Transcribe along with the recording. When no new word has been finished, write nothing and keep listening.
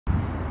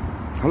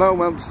Hello,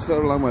 welcome to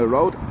Toyota Longway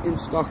Road. In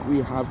stock we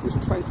have this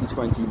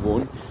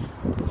 2021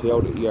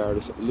 Toyota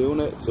Yaris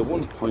Luna. It's a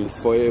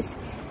 1.5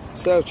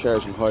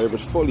 self-charging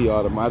hybrid, fully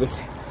automatic.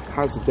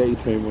 Has the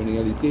daytime running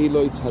LED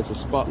lights, has the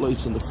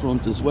spotlights on the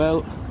front as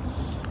well.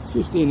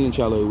 15-inch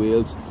alloy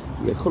wheels.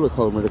 You get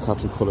colour-coded mirror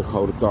caps and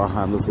colour-coded door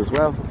handles as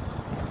well.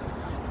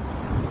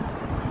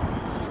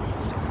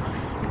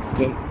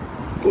 Then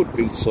good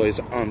boot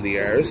size on the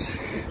Yaris.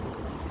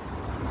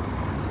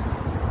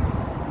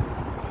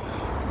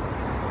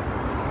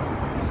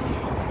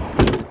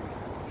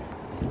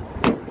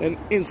 And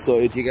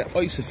inside you get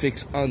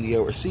Isofix on the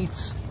outer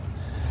seats.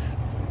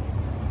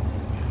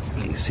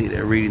 You can see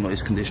they're really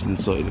nice condition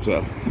inside as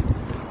well.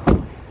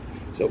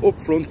 So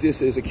up front,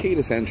 this is a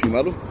keyless entry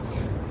model.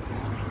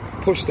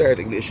 Push start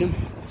ignition.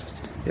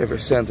 You have your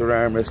centre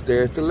armrest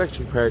there. It's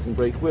electric parking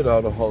brake with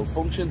auto hold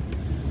function.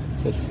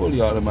 So it's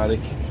fully automatic.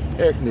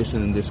 Air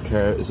conditioning in this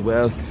car as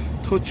well.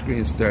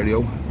 Touchscreen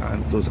stereo,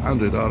 and it does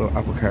Android Auto,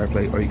 Apple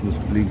CarPlay, or you can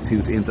just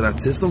Bluetooth into that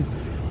system.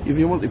 If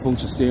you want the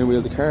multifunction steering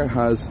wheel, the car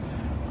has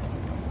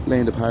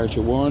lane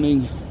departure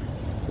warning.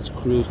 It's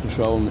cruise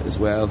control as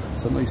well,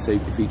 so nice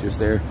safety features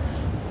there.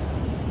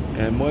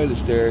 And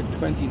mileage there,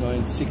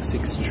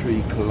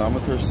 29,663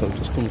 kilometers, so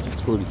just coming to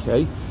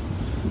 30k.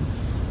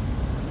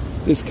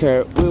 This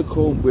car will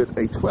come with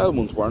a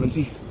 12-month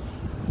warranty,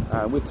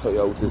 and with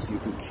Toyotas you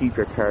can keep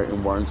your car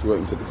in warranty right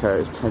until the car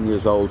is 10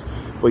 years old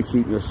by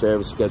keeping your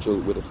service schedule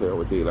with a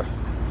Toyota dealer.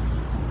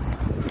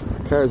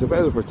 The car is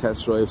available for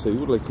test drive, so if you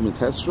would like to come and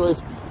test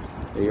drive,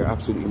 you're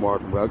absolutely more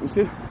than welcome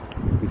to.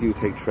 We do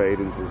take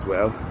trade-ins as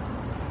well.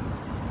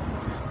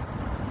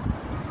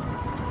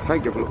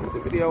 Thank you for looking at the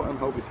video and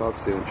hope we talk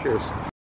soon. Cheers.